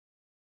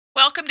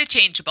Welcome to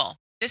Changeable.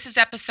 This is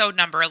episode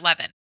number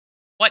 11.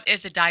 What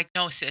is a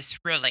diagnosis,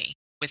 really?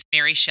 With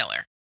Mary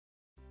Schiller.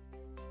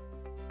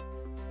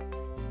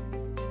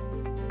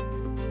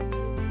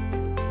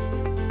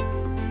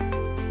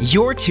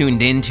 You're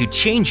tuned in to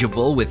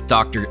Changeable with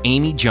Dr.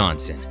 Amy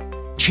Johnson.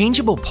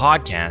 Changeable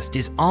podcast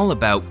is all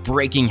about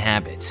breaking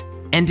habits,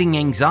 ending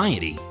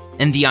anxiety,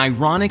 and the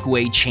ironic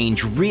way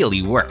change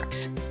really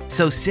works.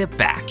 So sit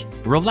back,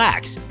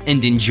 relax,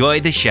 and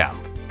enjoy the show.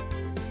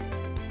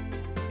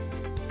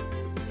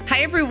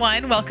 Hi,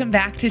 everyone. Welcome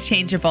back to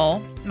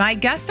Changeable. My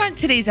guest on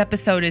today's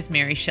episode is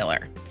Mary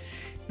Schiller.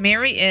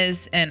 Mary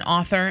is an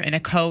author and a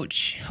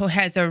coach who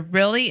has a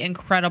really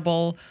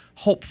incredible,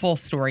 hopeful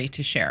story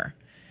to share.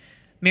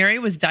 Mary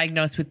was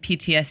diagnosed with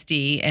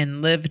PTSD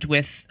and lived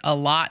with a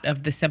lot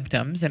of the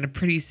symptoms in a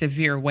pretty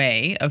severe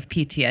way of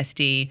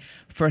PTSD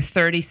for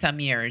 30-some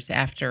years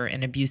after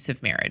an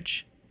abusive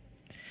marriage.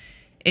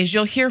 As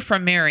you'll hear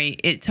from Mary,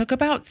 it took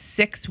about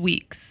 6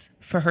 weeks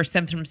for her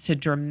symptoms to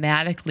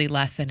dramatically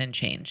lessen and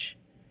change.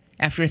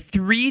 After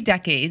 3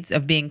 decades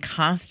of being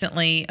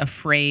constantly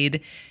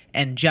afraid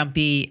and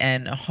jumpy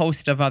and a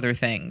host of other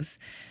things,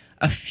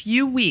 a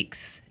few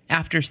weeks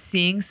after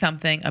seeing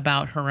something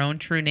about her own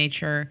true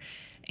nature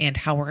and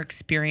how her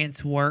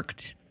experience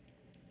worked,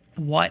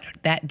 what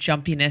that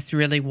jumpiness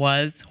really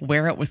was,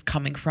 where it was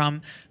coming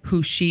from,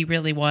 who she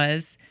really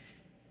was,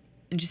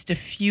 in just a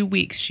few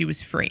weeks, she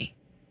was free.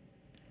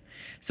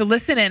 So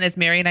listen in as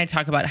Mary and I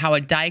talk about how a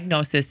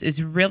diagnosis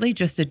is really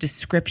just a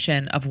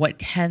description of what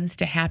tends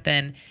to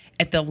happen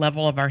at the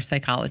level of our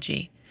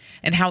psychology,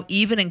 and how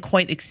even in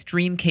quite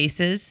extreme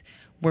cases,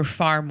 we're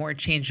far more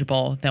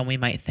changeable than we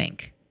might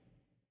think.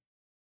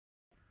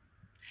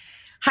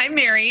 Hi,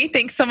 Mary.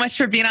 Thanks so much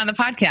for being on the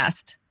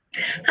podcast.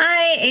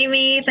 Hi,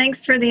 Amy.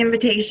 Thanks for the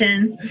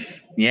invitation.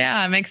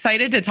 Yeah, I'm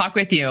excited to talk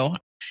with you.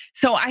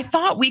 So I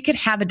thought we could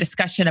have a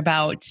discussion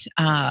about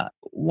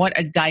what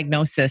a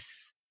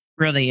diagnosis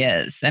really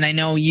is. And I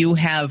know you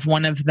have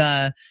one of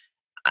the,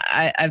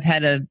 I've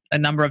had a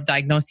number of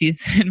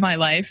diagnoses in my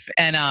life,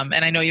 and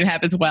I know you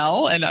have as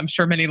well, and I'm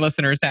sure many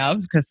listeners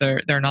have because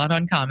they're not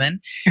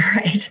uncommon.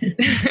 Right.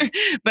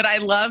 But I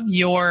love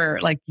your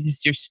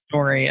just your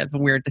story. It's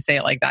weird to say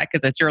it like that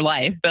because it's your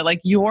life, but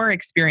like your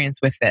experience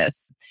with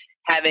this,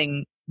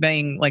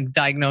 being like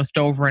diagnosed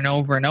over and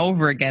over and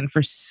over again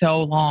for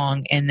so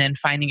long, and then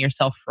finding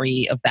yourself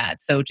free of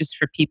that. So just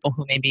for people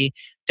who maybe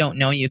don't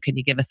know you, could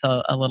you give us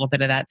a little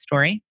bit of that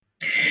story?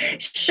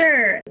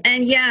 Sure.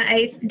 And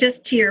yeah,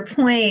 just to your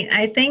point,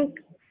 I think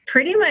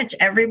pretty much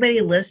everybody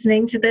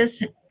listening to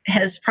this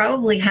has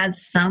probably had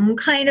some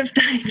kind of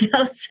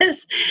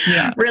diagnosis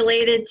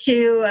related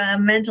to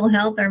mental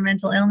health or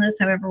mental illness,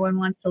 however one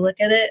wants to look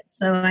at it.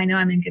 So I know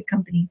I'm in good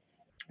company.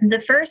 The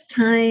first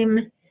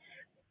time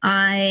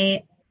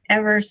I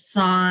ever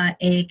saw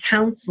a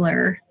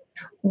counselor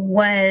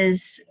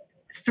was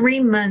 3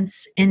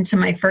 months into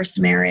my first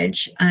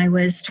marriage. I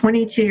was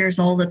 22 years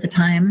old at the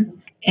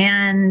time,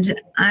 and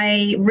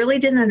I really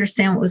didn't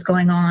understand what was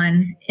going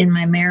on in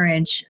my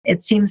marriage.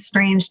 It seems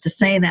strange to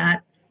say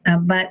that,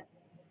 but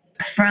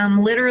from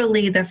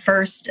literally the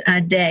first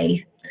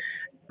day,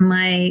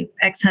 my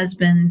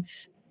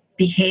ex-husband's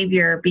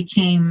behavior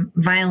became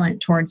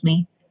violent towards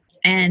me,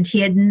 and he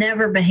had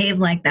never behaved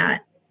like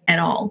that at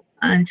all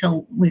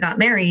until we got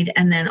married.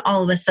 And then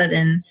all of a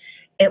sudden,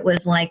 it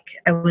was like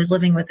I was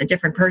living with a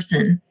different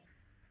person.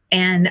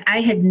 And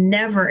I had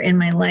never in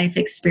my life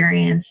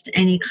experienced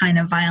any kind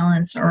of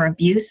violence or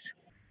abuse.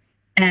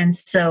 And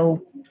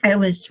so I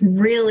was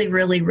really,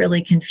 really,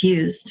 really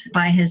confused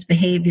by his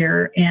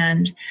behavior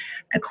and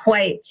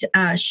quite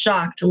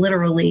shocked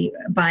literally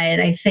by it.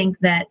 I think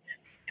that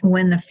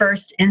when the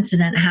first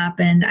incident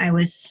happened, I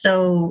was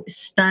so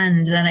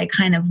stunned that I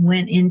kind of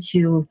went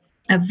into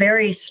a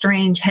very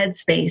strange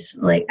headspace.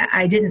 Like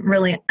I didn't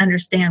really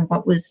understand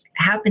what was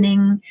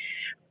happening.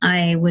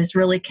 I was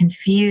really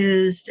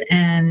confused.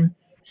 And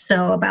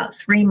so about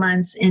 3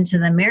 months into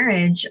the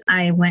marriage,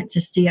 I went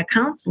to see a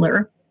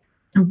counselor.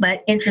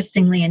 But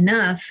interestingly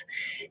enough,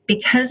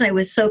 because I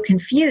was so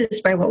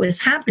confused by what was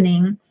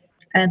happening,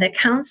 the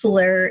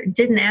counselor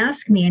didn't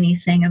ask me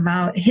anything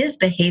about his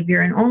behavior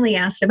and only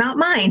asked about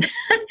mine.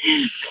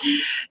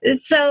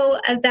 So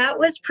that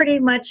was pretty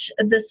much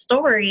the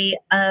story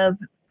of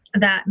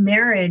that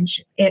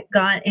marriage. It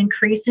got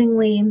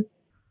increasingly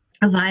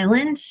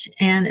violent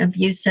and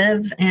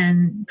abusive,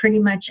 and pretty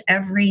much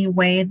every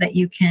way that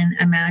you can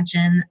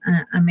imagine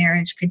a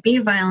marriage could be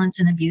violent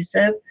and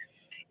abusive.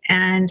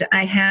 And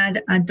I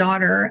had a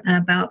daughter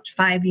about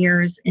 5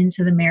 years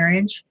into the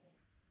marriage.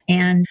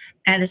 And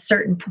at a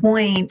certain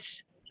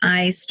point,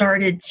 I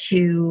started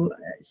to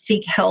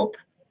seek help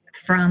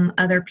from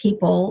other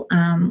people.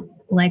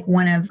 Like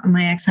one of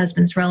my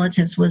ex-husband's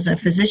relatives was a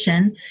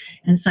physician.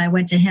 And so I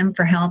went to him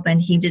for help,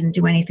 and he didn't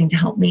do anything to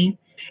help me.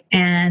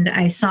 And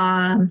I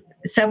saw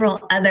several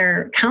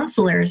other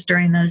counselors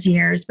during those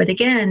years. But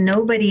again,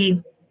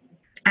 nobody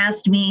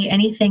asked me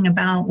anything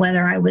about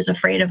whether I was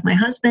afraid of my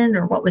husband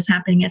or what was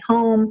happening at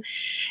home.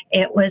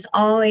 It was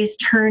always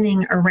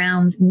turning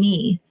around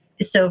me.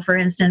 So for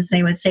instance,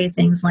 they would say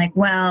things like,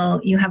 well,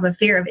 you have a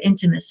fear of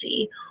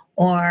intimacy,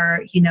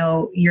 or,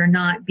 you're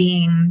not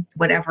being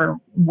whatever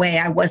way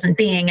I wasn't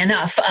being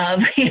enough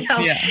of,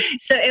 Yeah.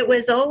 So it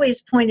was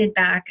always pointed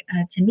back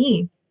to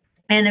me.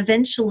 And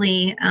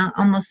eventually,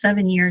 almost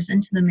 7 years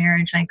into the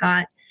marriage, I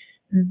got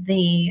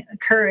the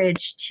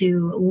courage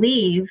to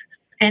leave.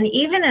 And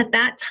even at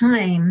that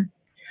time,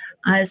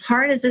 as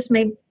hard as this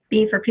may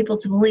be for people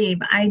to believe,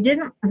 I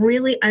didn't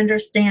really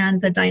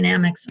understand the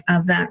dynamics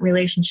of that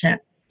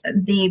relationship.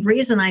 The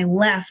reason I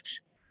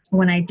left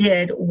when I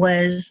did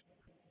was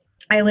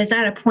I was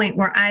at a point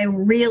where I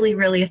really,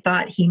 really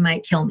thought he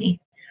might kill me.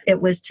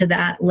 It was to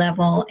that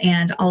level.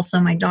 And also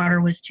my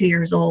daughter was 2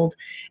 years old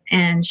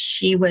and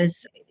she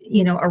was,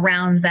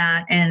 around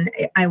that. And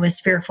I was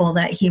fearful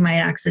that he might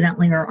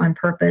accidentally or on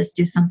purpose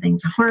do something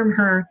to harm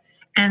her.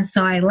 And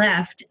so I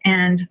left.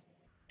 And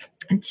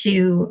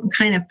to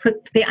kind of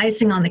put the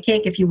icing on the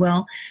cake, if you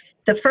will,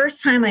 the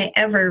first time I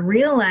ever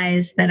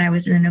realized that I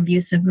was in an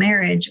abusive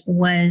marriage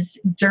was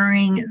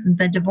during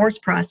the divorce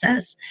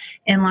process.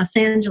 In Los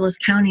Angeles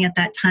County at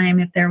that time,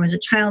 if there was a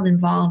child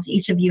involved,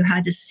 each of you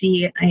had to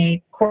see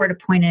a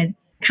court-appointed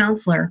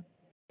counselor.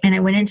 And I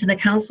went into the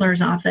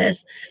counselor's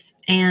office,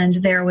 and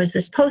there was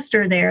this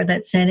poster there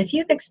that said, if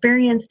you've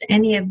experienced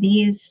any of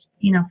these,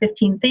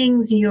 15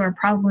 things, you are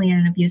probably in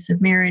an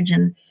abusive marriage.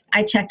 And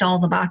I checked all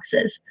the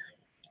boxes.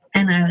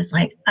 And I was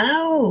like,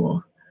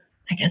 oh,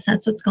 I guess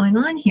that's what's going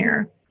on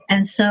here.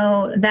 And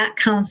so that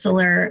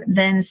counselor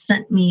then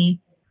sent me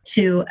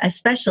to a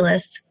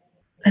specialist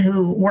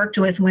who worked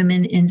with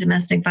women in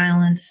domestic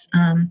violence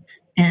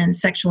and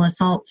sexual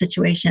assault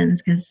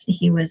situations, because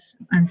he was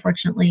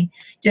unfortunately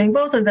doing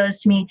both of those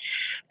to me.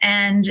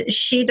 And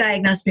she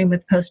diagnosed me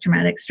with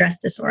post-traumatic stress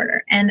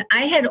disorder. And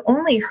I had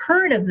only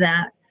heard of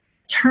that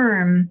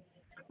term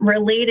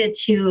related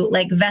to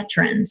like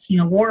veterans,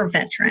 war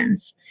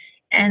veterans.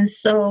 And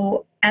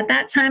so at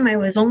that time, I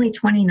was only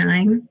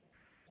 29,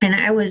 and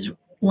I was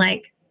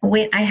like,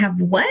 wait, I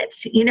have what?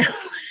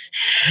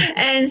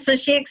 And so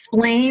she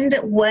explained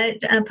what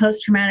a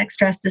post-traumatic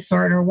stress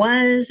disorder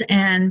was.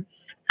 And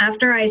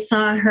after I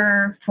saw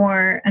her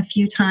for a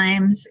few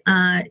times,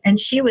 and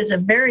she was a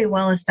very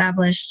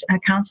well-established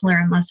counselor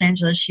in Los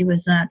Angeles. She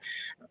was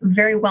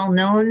very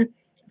well-known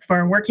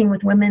for working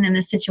with women in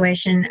this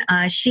situation.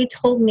 She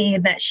told me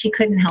that she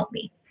couldn't help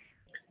me.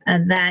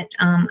 That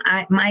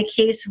my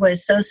case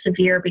was so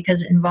severe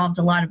because it involved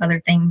a lot of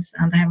other things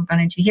that I haven't gone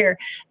into here,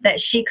 that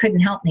she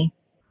couldn't help me.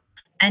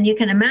 And you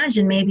can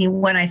imagine maybe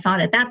what I thought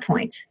at that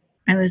point.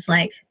 I was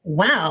like,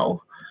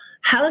 wow,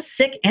 how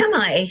sick am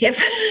I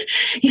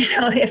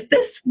if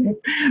this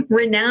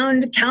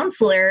renowned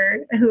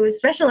counselor who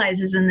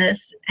specializes in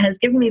this has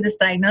given me this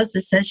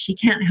diagnosis, says she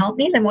can't help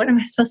me, then what am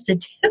I supposed to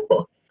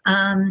do?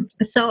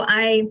 So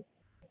I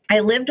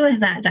lived with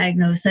that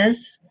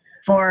diagnosis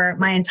for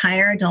my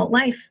entire adult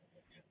life.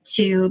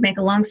 To make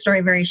a long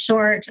story very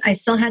short, I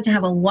still had to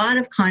have a lot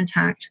of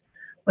contact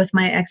with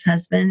my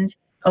ex-husband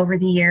over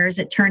the years.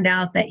 It turned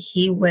out that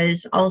he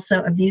was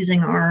also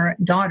abusing our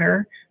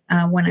daughter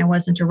when I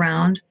wasn't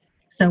around.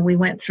 So we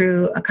went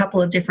through a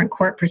couple of different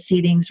court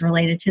proceedings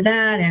related to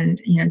that, and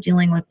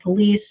dealing with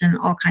police and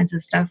all kinds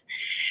of stuff.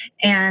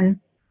 And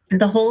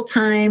the whole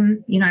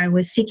time, I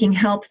was seeking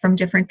help from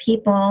different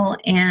people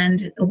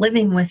and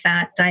living with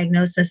that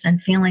diagnosis and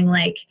feeling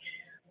like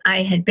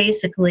I had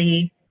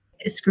basically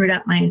screwed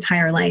up my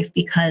entire life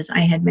because I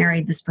had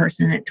married this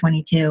person at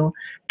 22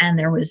 and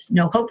there was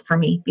no hope for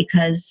me,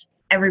 because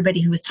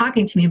everybody who was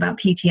talking to me about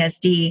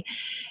PTSD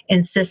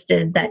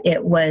insisted that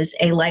it was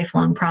a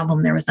lifelong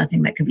problem. There was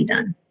nothing that could be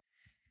done.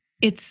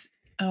 It's,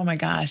 oh my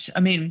gosh.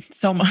 I mean,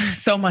 so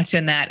much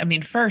in that. I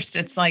mean, first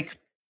it's like,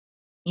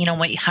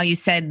 how you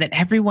said that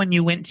everyone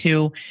you went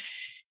to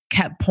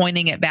kept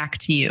pointing it back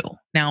to you.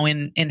 Now,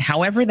 in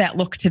however that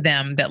looked to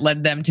them that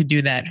led them to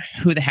do that,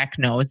 who the heck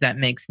knows? That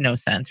makes no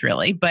sense,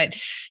 really. But,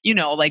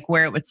 like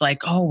where it was like,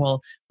 oh,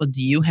 well,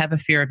 do you have a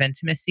fear of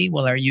intimacy?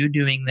 Well, are you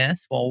doing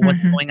this? Well,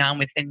 what's going on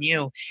within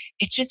you?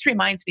 It just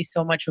reminds me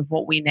so much of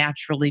what we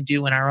naturally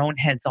do in our own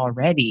heads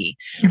already,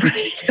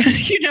 which,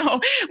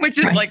 which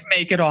is like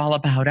make it all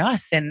about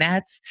us. And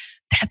that's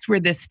where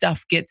this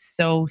stuff gets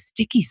so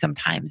sticky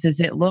sometimes, is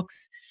it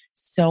looks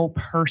so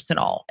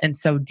personal and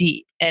so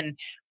deep. And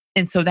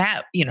so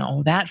that,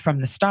 that from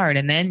the start,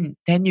 and then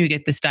you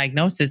get this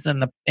diagnosis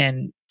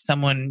and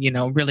someone,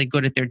 really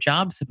good at their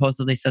job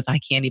supposedly says, I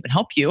can't even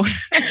help you.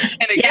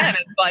 And again,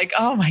 it's like,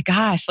 oh my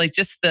gosh, like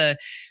just the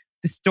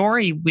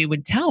story we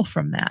would tell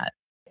from that.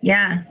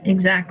 Yeah,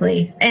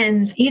 exactly.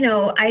 And,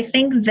 I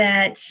think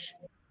that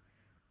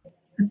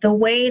the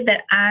way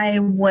that I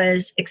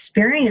was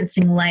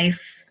experiencing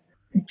life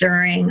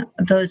during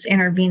those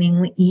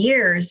intervening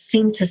years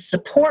seemed to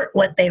support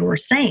what they were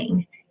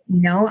saying.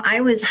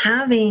 I was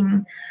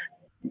having,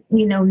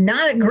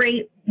 not a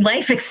great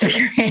life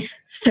experience,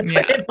 to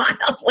put it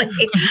mildly.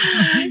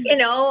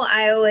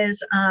 I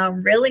was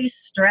really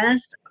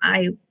stressed.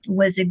 I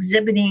was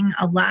exhibiting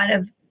a lot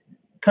of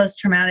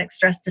post-traumatic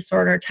stress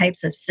disorder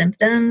types of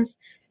symptoms.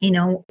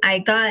 I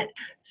got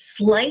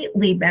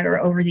slightly better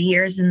over the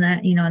years. In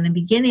the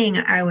beginning,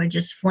 I would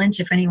just flinch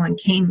if anyone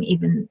came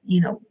even,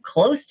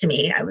 close to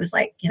me. I was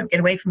like, get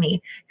away from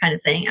me kind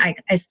of thing.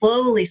 I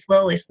slowly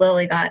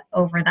got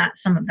over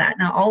some of that,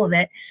 not all of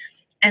it.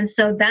 And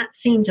so that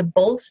seemed to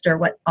bolster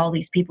what all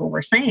these people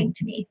were saying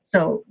to me.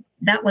 So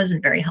that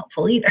wasn't very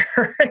helpful either.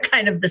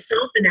 Kind of the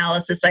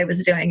self-analysis I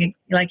was doing,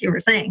 like you were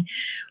saying,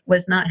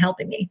 was not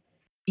helping me.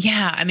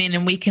 Yeah. I mean,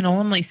 and we can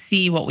only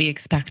see what we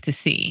expect to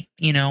see,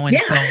 and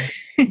Yeah.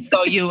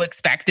 so you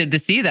expected to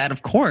see that,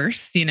 of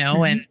course,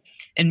 Mm-hmm.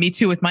 and me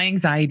too with my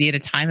anxiety at a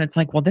time. It's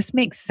like, well, this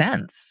makes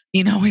sense,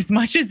 as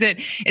much as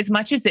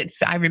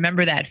I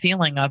remember that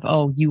feeling of,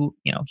 oh,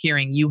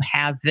 hearing you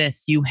have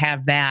this, you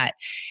have that.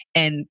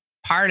 And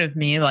part of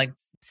me like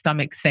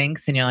stomach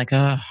sinks and you're like,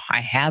 oh,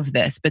 I have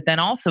this. But then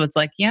also it's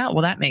like, yeah,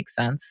 well, that makes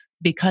sense.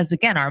 Because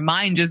again, our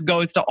mind just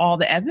goes to all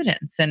the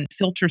evidence and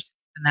filters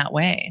in that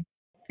way.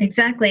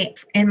 Exactly.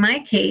 In my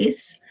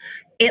case,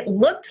 it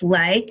looked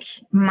like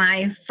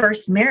my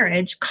first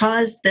marriage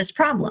caused this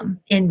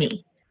problem in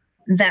me,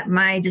 that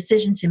my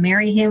decision to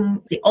marry him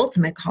was the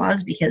ultimate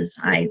cause because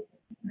I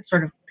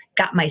sort of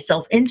got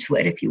myself into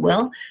it, if you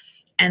will.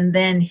 And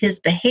then his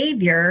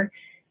behavior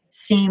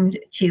seemed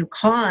to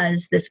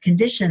cause this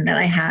condition that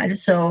I had.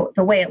 So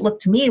the way it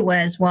looked to me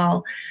was,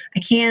 well, I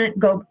can't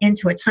go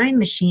into a time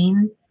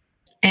machine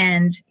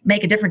and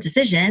make a different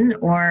decision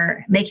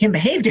or make him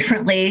behave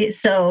differently.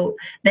 So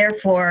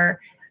therefore,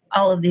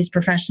 all of these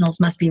professionals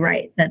must be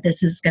right that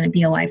this is going to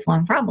be a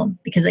lifelong problem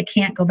because I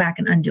can't go back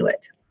and undo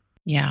it.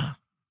 Yeah.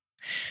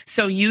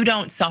 So you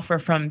don't suffer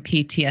from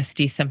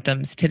PTSD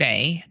symptoms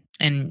today.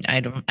 And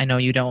I know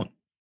you don't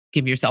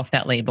give yourself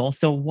that label.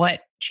 So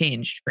what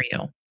changed for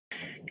you?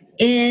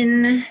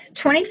 In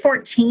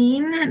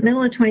 2014,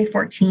 middle of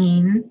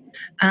 2014,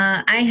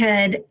 I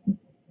had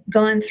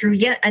gone through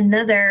yet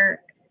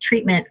another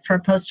treatment for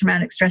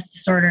post-traumatic stress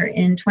disorder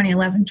in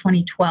 2011,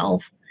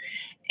 2012.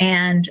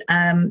 And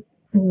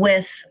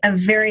with a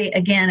very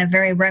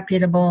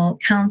reputable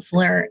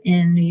counselor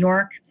in New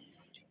York.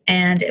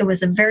 And it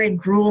was a very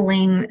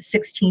grueling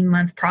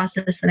 16-month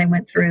process that I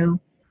went through.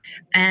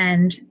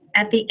 And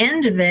at the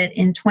end of it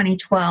in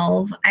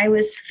 2012, I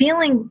was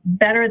feeling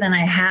better than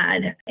I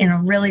had in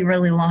a really,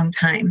 really long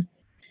time.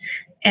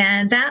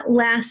 And that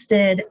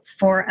lasted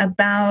for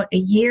about a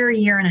year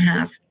and a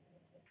half,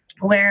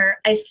 where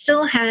I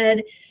still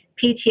had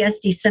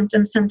PTSD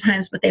symptoms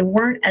sometimes, but they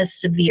weren't as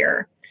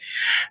severe.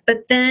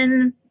 But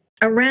then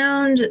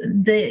around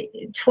the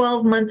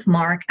 12-month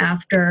mark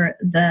after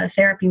the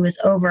therapy was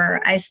over,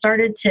 I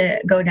started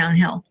to go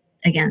downhill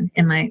again,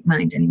 in my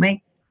mind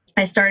anyway.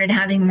 I started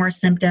having more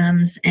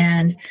symptoms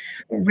and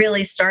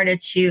really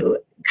started to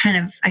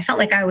I felt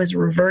like I was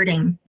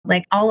reverting,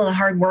 like all of the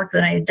hard work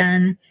that I had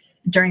done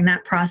during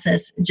that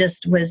process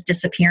just was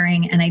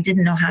disappearing and I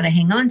didn't know how to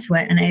hang on to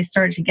it. And I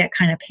started to get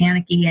kind of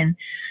panicky. And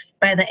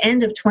by the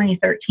end of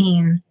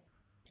 2013,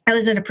 I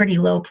was at a pretty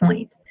low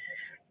point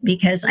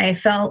because I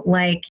felt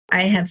like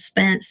I have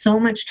spent so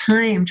much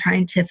time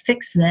trying to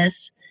fix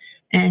this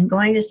and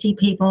going to see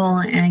people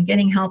and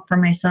getting help for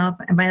myself.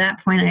 And by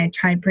that point, I had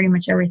tried pretty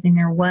much everything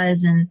there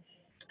was. And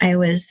I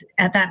was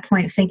at that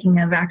point thinking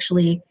of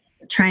actually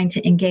trying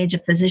to engage a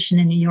physician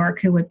in New York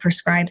who would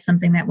prescribe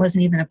something that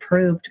wasn't even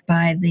approved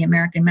by the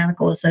American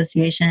Medical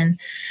Association.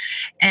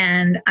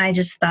 And I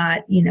just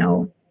thought,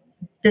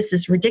 this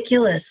is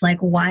ridiculous. Like,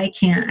 why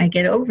can't I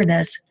get over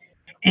this?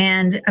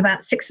 And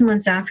about 6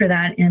 months after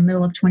that, in the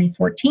middle of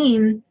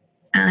 2014,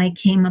 I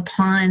came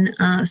upon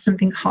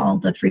something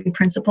called The Three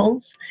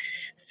Principles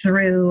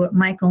through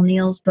Michael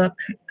Neill's book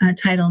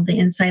titled The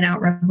Inside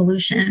Out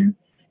Revolution.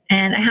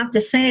 And I have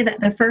to say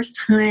that the first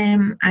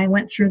time I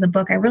went through the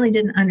book, I really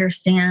didn't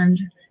understand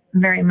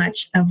very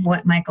much of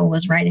what Michael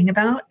was writing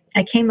about.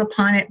 I came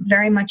upon it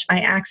very much by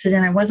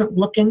accident. I wasn't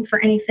looking for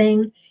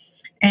anything.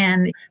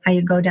 And how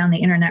you go down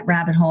the internet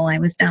rabbit hole. I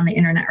was down the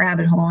internet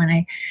rabbit hole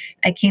and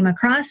I came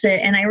across it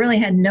and I really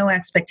had no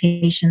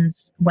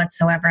expectations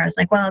whatsoever. I was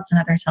like, well, it's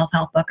another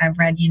self-help book. I've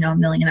read, a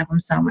million of them,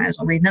 so I might as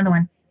well read another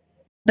one.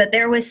 But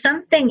there was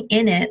something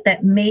in it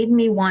that made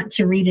me want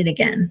to read it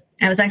again.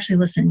 I was actually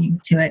listening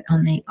to it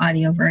on the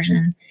audio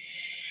version.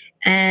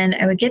 And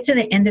I would get to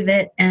the end of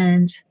it,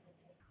 and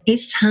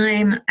each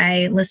time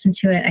I listened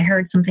to it, I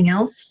heard something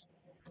else.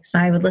 So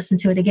I would listen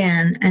to it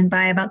again. And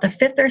by about the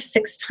fifth or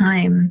sixth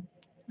time,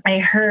 I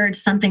heard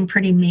something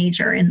pretty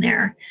major in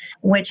there,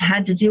 which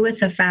had to do with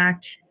the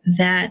fact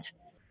that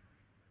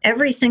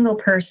every single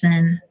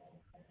person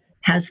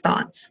has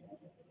thoughts,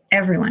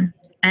 everyone.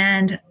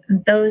 And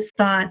those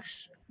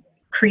thoughts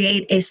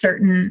create a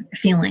certain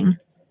feeling.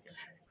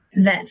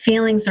 That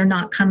feelings are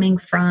not coming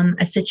from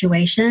a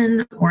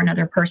situation or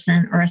another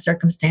person or a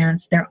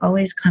circumstance. They're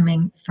always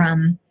coming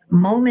from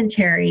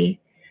momentary,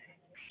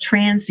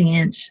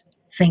 transient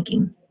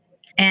thinking.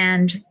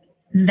 And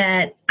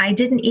that I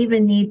didn't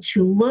even need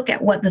to look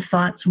at what the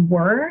thoughts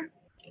were.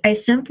 I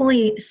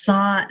simply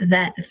saw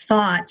that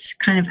thought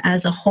kind of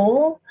as a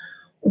whole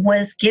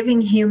was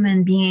giving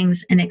human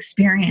beings an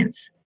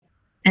experience.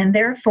 And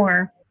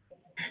therefore,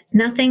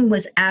 nothing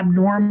was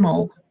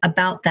abnormal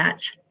about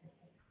that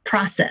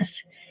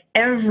process.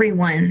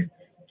 Everyone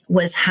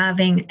was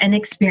having an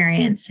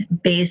experience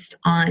based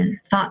on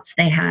thoughts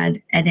they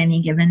had at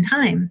any given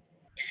time.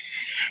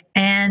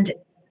 And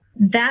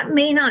that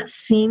may not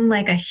seem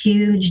like a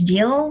huge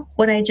deal,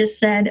 what I just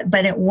said,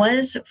 but it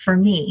was for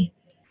me,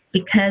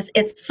 because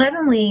it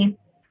suddenly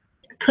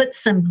put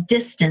some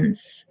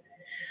distance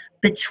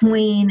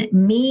between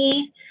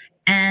me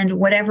and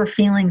whatever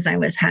feelings I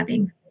was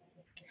having.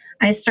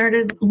 I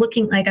started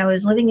looking like I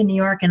was living in New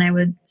York, and I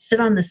would sit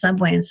on the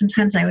subway, and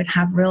sometimes I would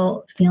have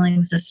real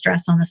feelings of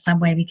stress on the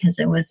subway because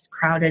it was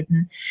crowded.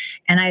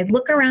 And I'd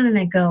look around and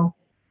I'd go,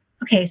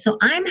 okay, so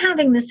I'm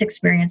having this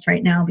experience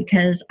right now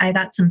because I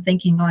got some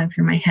thinking going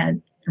through my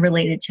head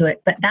related to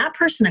it. But that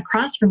person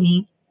across from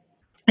me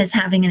is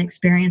having an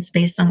experience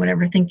based on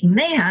whatever thinking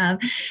they have.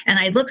 And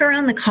I'd look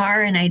around the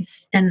car, and I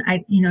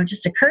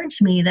just occurred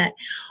to me that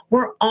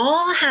we're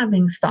all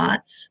having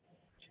thoughts.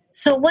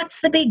 So what's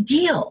the big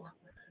deal?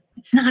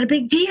 It's not a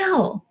big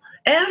deal.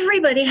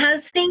 Everybody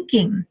has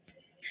thinking.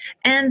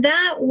 And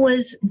that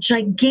was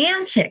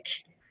gigantic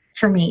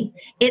for me.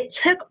 It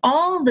took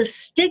all the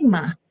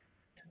stigma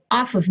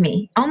off of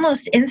me.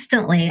 Almost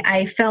instantly,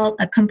 I felt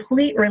a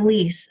complete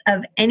release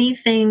of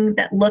anything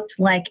that looked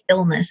like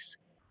illness.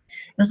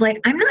 It was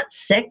like, I'm not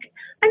sick.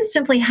 I'm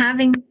simply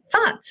having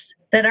thoughts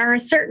that are a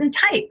certain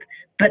type.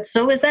 But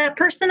so is that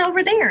person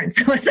over there. And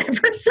so is that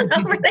person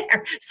over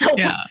there. So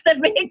what's the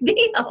big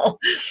deal?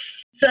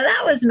 So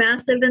that was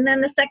massive. And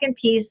then the second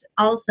piece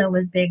also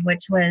was big,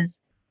 which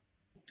was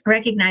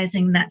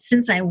recognizing that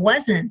since I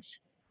wasn't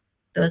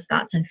those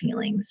thoughts and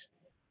feelings,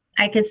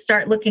 I could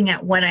start looking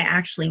at what I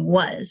actually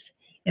was.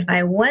 If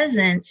I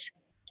wasn't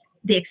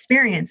the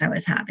experience I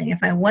was having,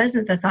 if I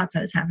wasn't the thoughts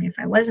I was having, if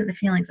I wasn't the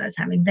feelings I was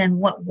having, then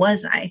what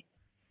was I?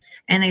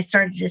 And I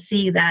started to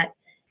see that,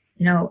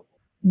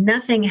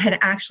 nothing had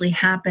actually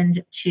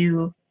happened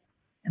to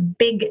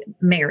big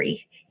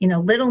Mary.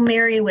 Little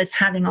Mary was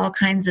having all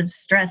kinds of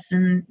stress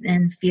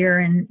and fear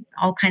and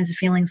all kinds of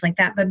feelings like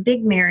that. But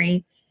big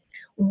Mary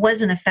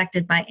wasn't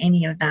affected by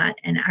any of that.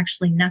 And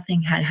actually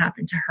nothing had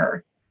happened to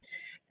her.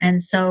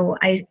 And so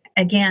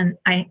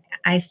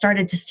I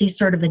started to see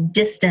sort of a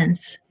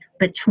distance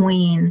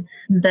between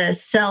the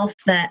self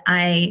that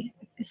I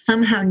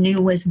somehow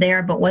knew was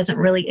there but wasn't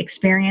really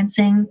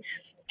experiencing,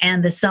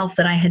 and the self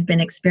that I had been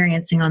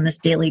experiencing on this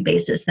daily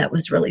basis that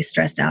was really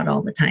stressed out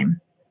all the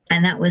time.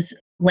 And that was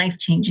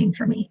life-changing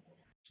for me.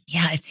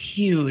 Yeah, it's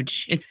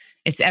huge.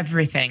 It's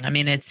everything. I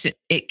mean,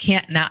 it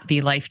can't not be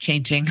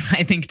life-changing,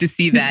 I think, to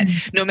see that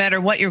no matter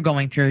what you're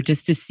going through,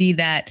 just to see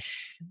that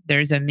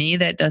there's a me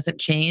that doesn't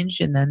change,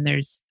 and then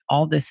there's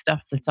all this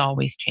stuff that's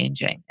always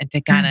changing. And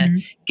to kind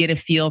of get a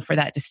feel for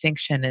that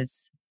distinction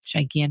is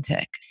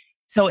gigantic.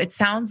 So it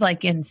sounds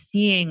like in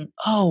seeing,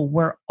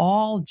 we're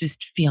all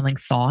just feeling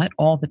thought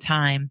all the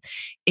time,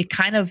 it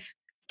kind of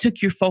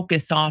took your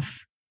focus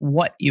off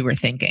what you were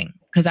thinking.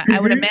 Because I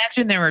would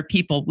imagine there are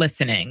people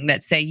listening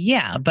that say,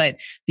 yeah, but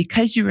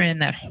because you were in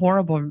that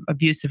horrible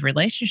abusive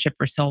relationship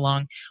for so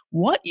long,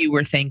 what you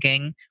were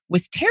thinking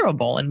was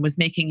terrible and was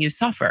making you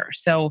suffer.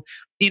 So,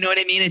 you know what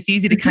I mean? It's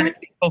easy to kind of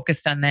stay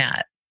focused on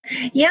that.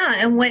 Yeah.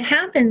 And what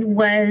happened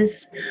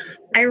was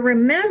I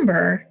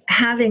remember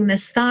having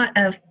this thought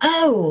of,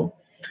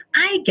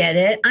 I get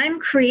it. I'm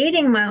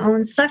creating my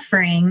own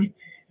suffering.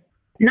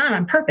 Not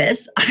on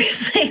purpose,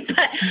 obviously,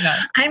 but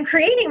I'm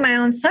creating my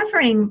own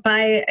suffering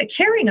by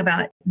caring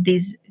about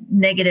these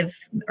negative,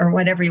 or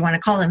whatever you want to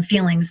call them,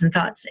 feelings and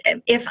thoughts.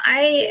 If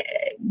I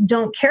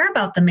don't care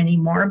about them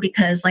anymore,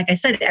 because like I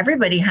said,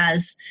 everybody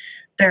has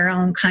their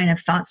own kind of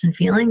thoughts and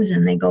feelings,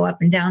 and they go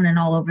up and down and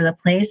all over the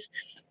place,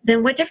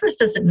 then what difference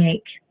does it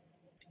make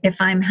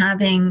if I'm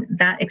having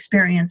that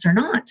experience or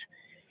not?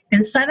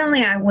 And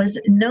suddenly I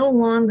was no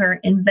longer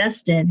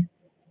invested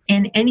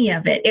in any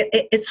of it.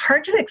 It's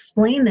hard to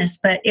explain this,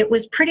 but it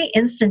was pretty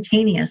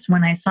instantaneous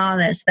when I saw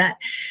this, that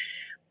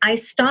I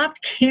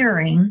stopped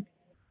caring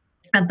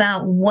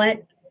about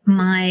what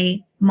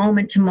my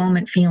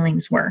moment-to-moment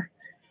feelings were.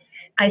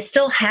 I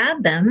still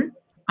had them,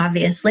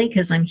 obviously,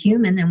 because I'm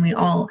human and we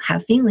all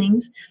have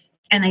feelings,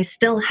 and I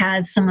still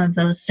had some of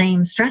those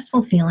same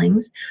stressful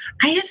feelings.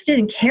 I just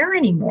didn't care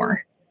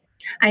anymore.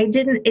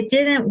 It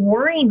didn't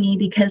worry me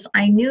because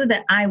I knew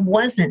that I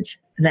wasn't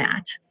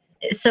that.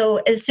 So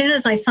as soon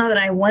as I saw that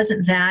I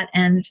wasn't that,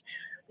 and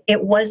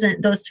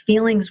those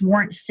feelings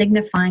weren't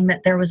signifying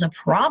that there was a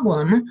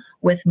problem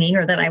with me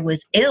or that I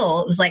was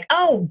ill, it was like,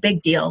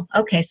 big deal.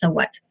 Okay, so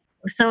what?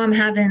 So I'm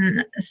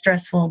having a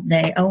stressful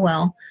day. Oh,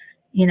 well,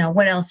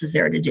 what else is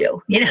there to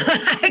do?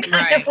 I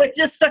kind of would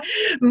just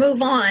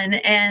move on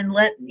and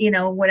let,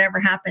 whatever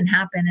happened,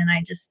 happen. And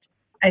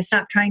I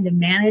stopped trying to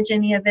manage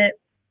any of it.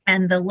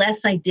 And the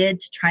less I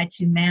did to try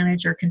to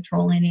manage or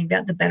control any of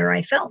it, the better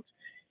I felt.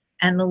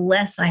 And the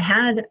less I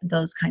had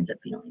those kinds of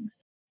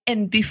feelings.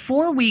 And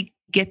before we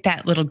get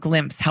that little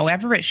glimpse,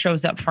 however it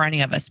shows up for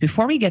any of us,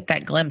 before we get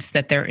that glimpse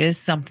that there is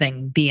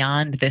something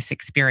beyond this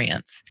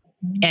experience,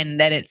 and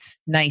that it's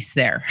nice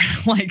there.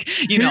 Like,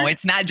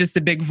 it's not just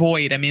a big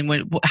void. I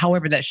mean,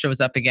 however that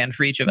shows up again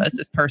for each of us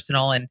is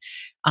personal. And,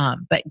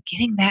 but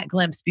getting that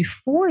glimpse,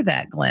 before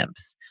that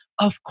glimpse,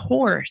 of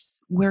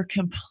course, we're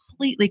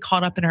completely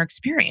caught up in our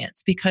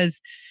experience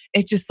because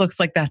it just looks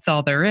like that's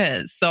all there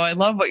is. So I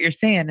love what you're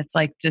saying. It's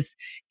like just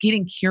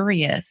getting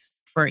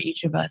curious for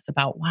each of us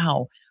about,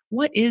 wow,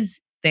 what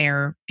is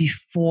there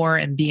before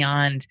and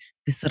beyond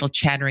this little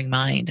chattering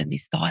mind and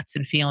these thoughts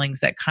and feelings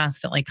that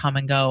constantly come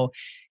and go?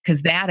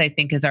 Because that, I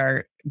think,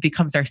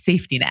 becomes our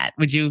safety net.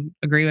 Would you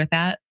agree with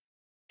that?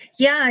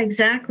 Yeah,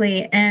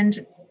 exactly.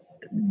 And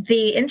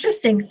the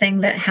interesting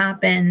thing that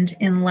happened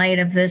in light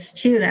of this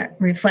too, that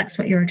reflects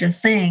what you were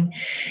just saying,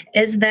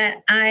 is that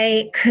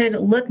I could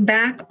look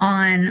back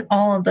on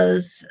all of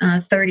those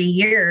 30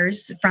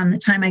 years from the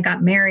time I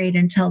got married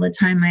until the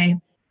time I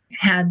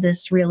had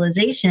this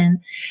realization.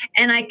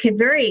 And I could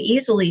very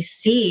easily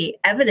see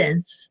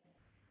evidence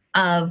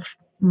of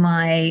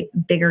my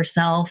bigger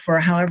self, or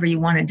however you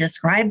want to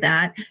describe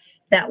that,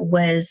 that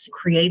was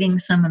creating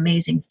some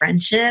amazing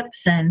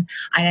friendships. And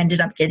I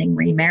ended up getting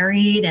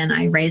remarried, and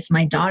I raised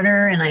my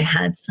daughter, and I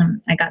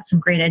got some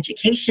great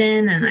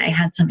education, and I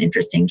had some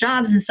interesting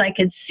jobs. And so I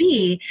could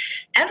see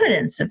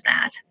evidence of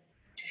that.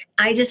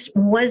 I just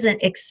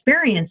wasn't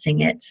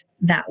experiencing it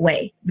that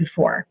way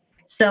before.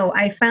 So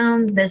I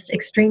found this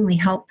extremely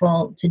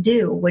helpful to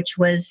do, which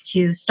was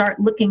to start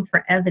looking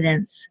for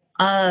evidence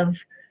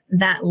of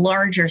that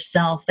larger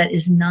self that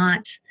is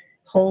not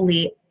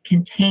wholly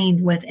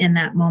contained within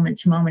that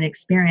moment-to-moment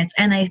experience.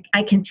 And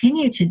I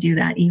continue to do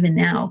that even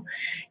now.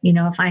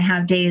 If I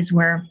have days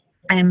where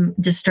I'm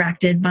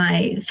distracted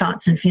by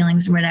thoughts and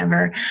feelings or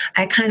whatever,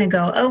 I kind of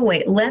go, oh,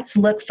 wait, let's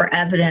look for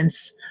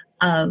evidence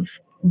of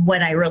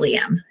what I really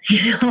am,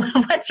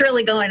 what's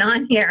really going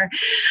on here.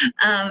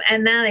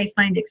 And that I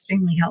find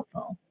extremely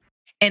helpful.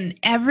 And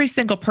every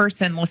single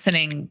person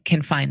listening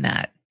can find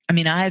that. I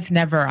mean,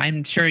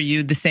 I'm sure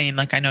you the same.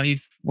 Like, I know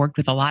you've worked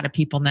with a lot of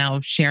people now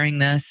sharing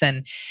this,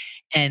 and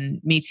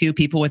me too,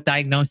 people with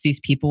diagnoses,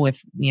 people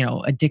with,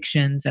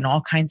 addictions and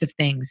all kinds of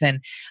things. And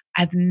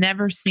I've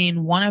never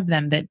seen one of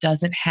them that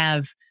doesn't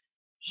have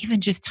even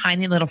just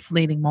tiny little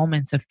fleeting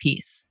moments of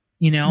peace,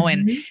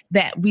 and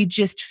that we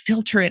just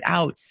filter it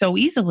out so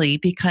easily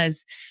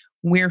because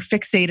we're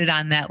fixated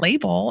on that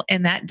label,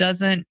 and that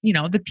doesn't,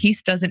 the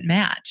peace doesn't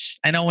match.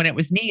 I know when it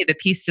was me, the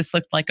peace just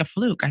looked like a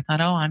fluke. I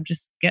thought, oh, I'm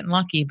just getting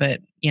lucky, but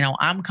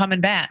I'm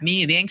coming back.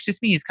 Me, the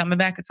anxious me, is coming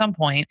back at some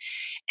point.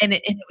 And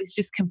it was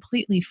just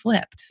completely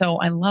flipped. So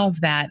I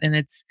love that. And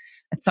it's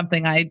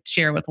something I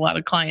share with a lot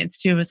of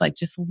clients too, is like,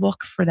 just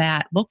look for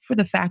that. Look for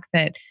the fact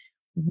that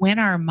when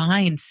our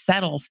mind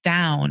settles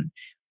down,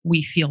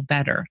 we feel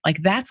better.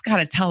 Like, that's got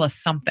to tell us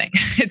something.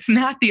 It's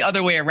not the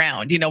other way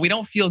around. We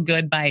don't feel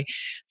good by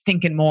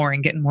thinking more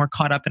and getting more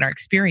caught up in our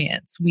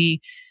experience.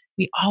 We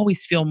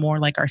always feel more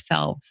like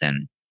ourselves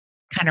and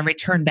kind of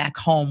return back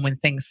home when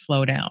things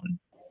slow down.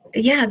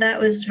 Yeah, that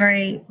was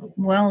very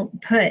well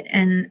put.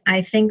 And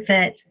I think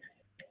that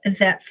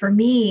for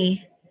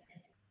me,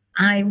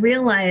 I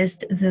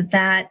realized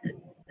that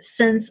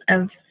sense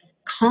of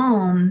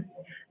calm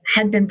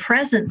had been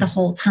present the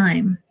whole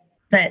time.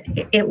 That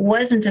it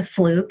wasn't a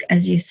fluke,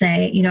 as you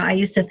say. I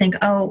used to think,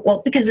 oh,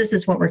 well, because this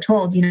is what we're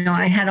told,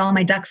 I had all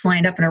my ducks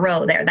lined up in a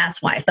row there. That's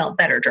why I felt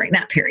better during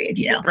that period,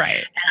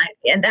 Right.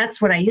 And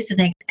that's what I used to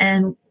think.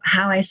 And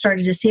how I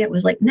started to see it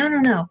was like,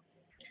 no.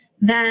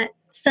 That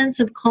sense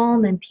of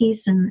calm and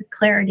peace and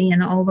clarity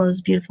and all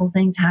those beautiful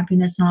things,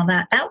 happiness and all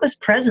that was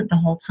present the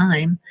whole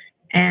time.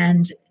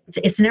 And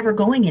it's never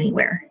going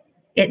anywhere.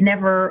 It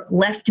never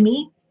left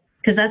me.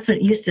 Because that's what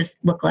it used to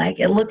look like.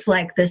 It looked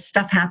like this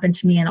stuff happened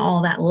to me and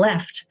all that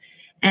left.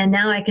 And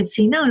now I could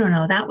see,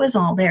 no, that was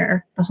all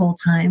there the whole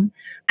time.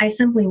 I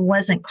simply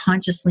wasn't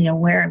consciously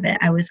aware of it.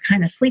 I was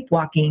kind of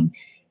sleepwalking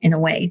in a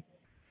way.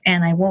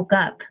 And I woke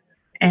up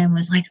and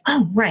was like,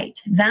 oh,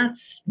 right,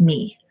 that's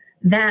me.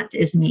 That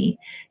is me.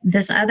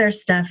 This other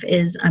stuff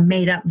is a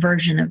made up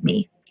version of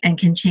me and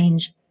can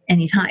change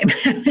anytime,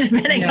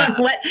 depending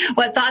on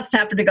what thoughts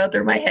happen to go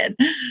through my head.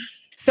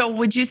 So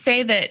would you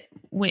say that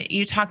when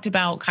you talked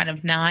about kind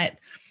of, not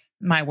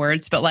my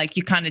words, but like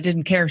you kind of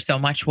didn't care so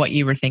much what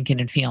you were thinking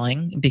and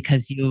feeling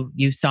because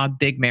you saw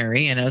Big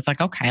Mary and it was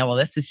like, okay, well,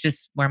 this is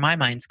just where my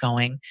mind's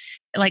going.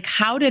 Like,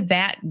 how did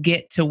that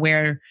get to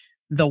where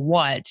the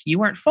what, you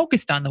weren't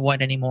focused on the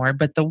what anymore,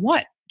 but the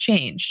what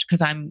changed?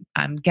 Because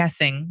I'm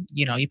guessing,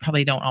 you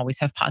probably don't always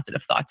have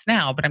positive thoughts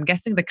now, but I'm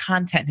guessing the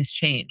content has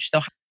changed.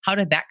 So how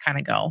did that kind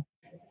of go?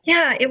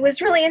 Yeah, it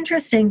was really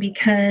interesting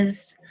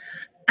because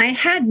I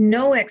had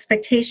no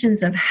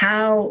expectations of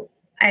how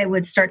I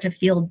would start to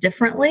feel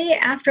differently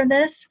after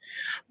this.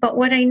 But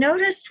what I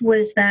noticed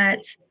was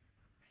that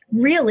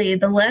really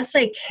the less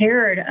I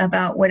cared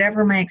about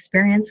whatever my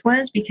experience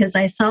was, because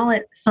I saw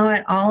it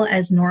all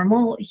as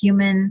normal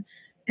human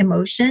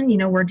emotion.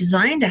 We're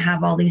designed to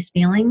have all these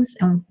feelings,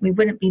 and we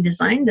wouldn't be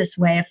designed this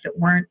way if it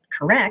weren't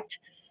correct.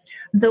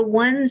 The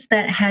ones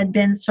that had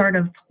been sort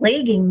of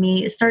plaguing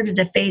me started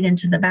to fade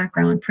into the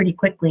background pretty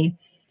quickly.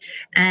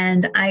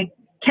 And I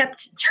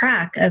kept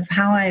track of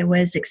how I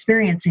was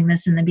experiencing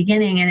this in the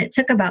beginning. And it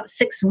took about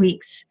 6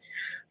 weeks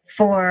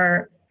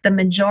for the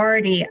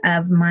majority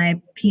of my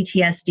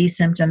PTSD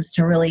symptoms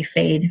to really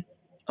fade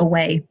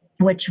away,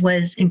 which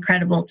was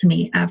incredible to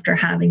me after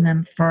having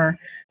them for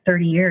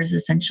 30 years,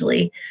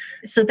 essentially.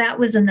 So that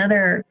was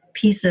another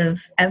piece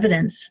of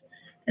evidence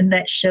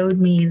that showed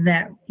me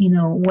that,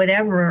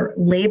 whatever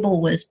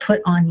label was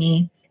put on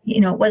me,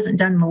 it wasn't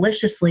done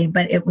maliciously,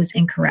 but it was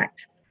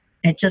incorrect.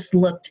 It just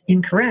looked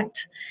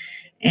incorrect.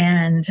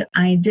 And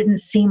I didn't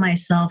see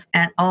myself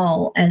at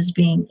all as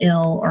being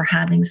ill or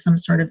having some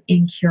sort of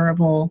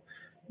incurable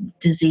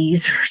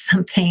disease or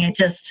something.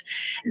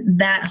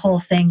 That whole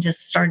thing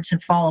just started to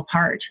fall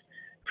apart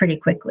pretty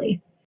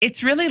quickly.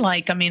 It's really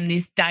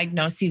these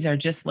diagnoses are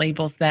just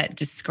labels that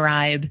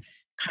describe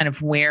kind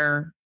of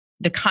where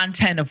the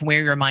content of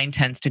where your mind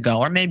tends to go,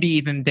 or maybe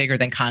even bigger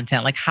than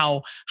content, like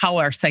how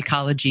our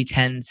psychology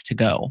tends to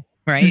go,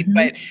 right?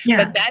 Mm-hmm.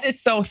 But that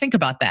is so, think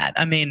about that.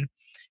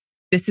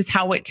 This is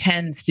how it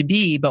tends to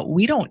be, but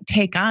we don't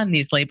take on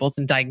these labels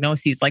and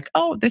diagnoses like,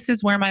 oh, this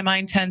is where my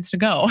mind tends to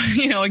go.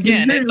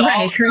 Again,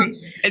 right.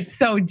 It's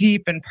so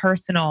deep and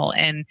personal,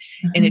 and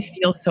it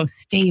feels so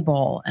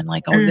stable and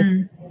like,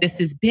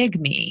 this is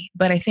big me.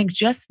 But I think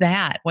just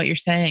that, what you're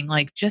saying,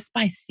 like just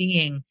by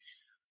seeing,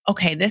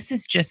 okay, this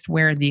is just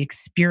where the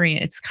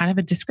experience, it's kind of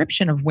a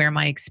description of where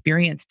my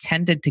experience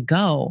tended to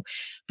go.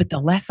 But the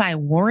less I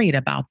worried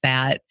about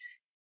that,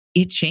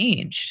 it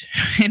changed.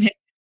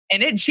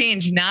 And it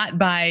changed not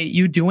by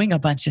you doing a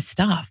bunch of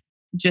stuff,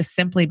 just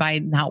simply by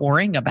not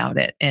worrying about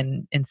it.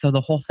 And so the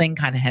whole thing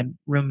kind of had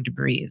room to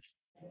breathe.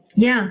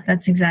 Yeah,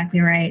 that's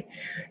exactly right.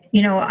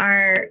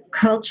 Our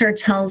culture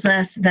tells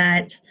us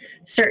that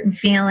certain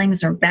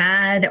feelings are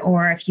bad,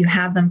 or if you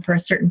have them for a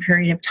certain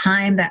period of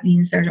time, that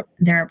means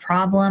they're a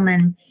problem.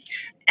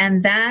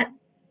 And that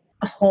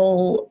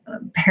whole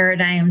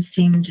paradigm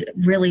seemed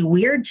really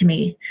weird to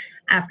me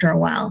after a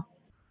while.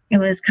 It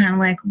was kind of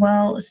like,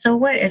 well, so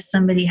what if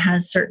somebody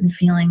has certain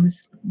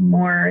feelings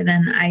more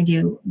than I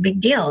do? Big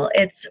deal.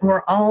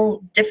 We're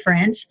all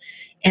different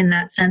in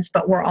that sense,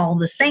 but we're all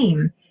the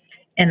same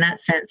in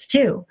that sense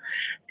too.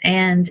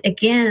 And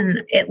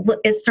again,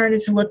 it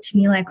started to look to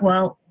me like,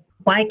 well,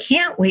 why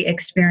can't we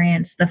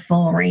experience the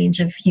full range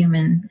of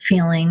human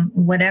feeling,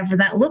 whatever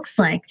that looks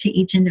like to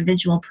each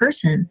individual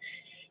person?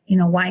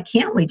 Why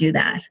can't we do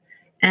that?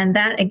 And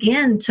that,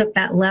 again, took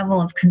that level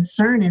of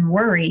concern and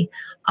worry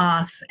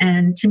off.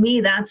 And to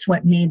me, that's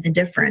what made the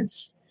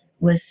difference,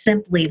 was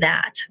simply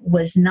that,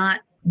 was not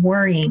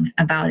worrying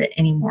about it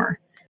anymore.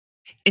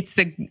 It's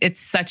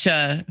such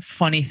a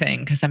funny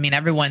thing because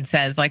everyone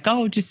says like,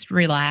 oh, just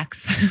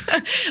relax.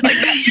 Like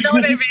that, you know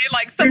what I mean?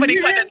 Like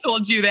somebody kind of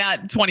told you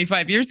that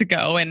 25 years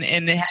ago and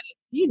it hadn't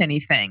mean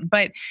anything,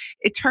 but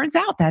it turns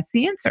out that's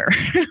the answer.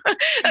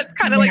 That's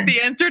kind of like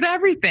the answer to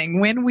everything.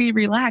 When we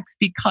relax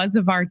because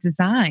of our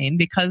design,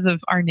 because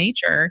of our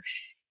nature,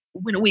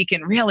 when we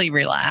can really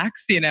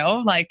relax,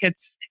 like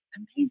it's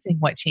amazing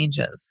what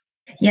changes.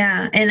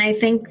 Yeah. And I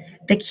think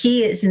the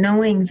key is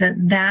knowing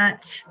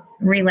that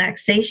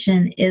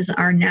relaxation is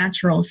our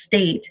natural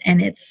state,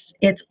 and it's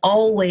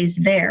always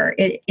there.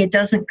 It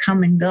doesn't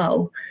come and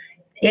go.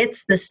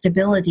 It's the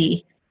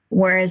stability.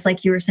 Whereas,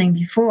 like you were saying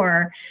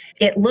before,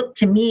 it looked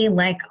to me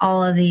like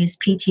all of these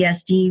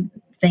PTSD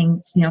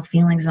things,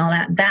 feelings and all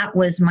that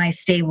was my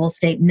stable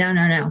state.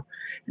 No.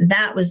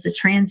 That was the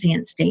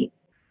transient state.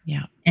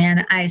 Yeah.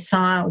 And I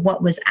saw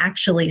what was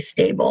actually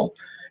stable.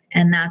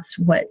 And that's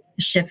what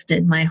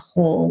shifted my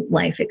whole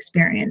life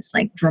experience,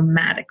 like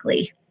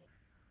dramatically.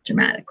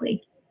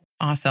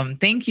 Awesome.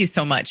 Thank you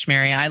so much,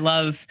 Mary. I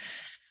love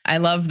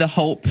the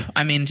hope.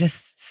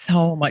 Just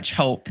so much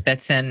hope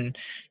that's in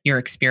your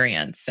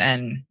experience.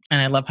 And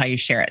I love how you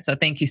share it. So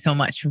thank you so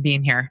much for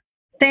being here.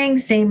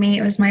 Thanks, Amy.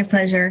 It was my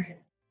pleasure.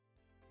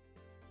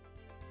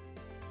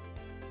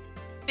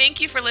 Thank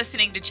you for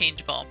listening to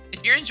Changeable.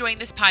 If you're enjoying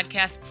this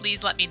podcast,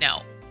 please let me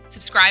know.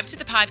 Subscribe to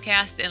the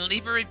podcast and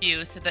leave a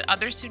review so that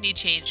others who need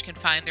change can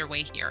find their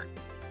way here.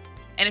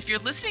 And if you're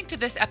listening to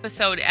this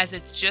episode as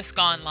it's just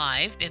gone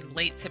live in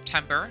late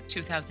September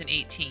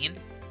 2018,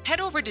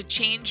 head over to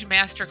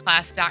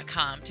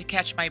changemasterclass.com to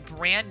catch my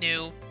brand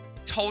new,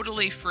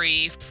 totally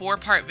free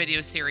 4-part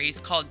video series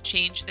called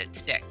Change That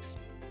Sticks: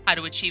 How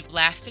to Achieve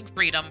Lasting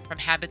Freedom from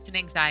Habits and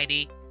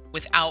Anxiety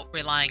Without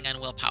Relying on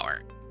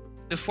Willpower.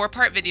 The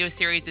 4-part video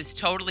series is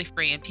totally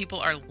free and people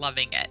are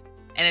loving it.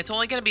 And it's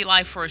only going to be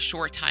live for a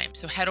short time,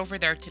 so head over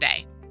there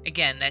today.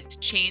 Again, that's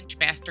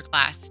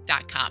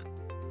changemasterclass.com.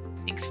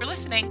 Thanks for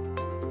listening.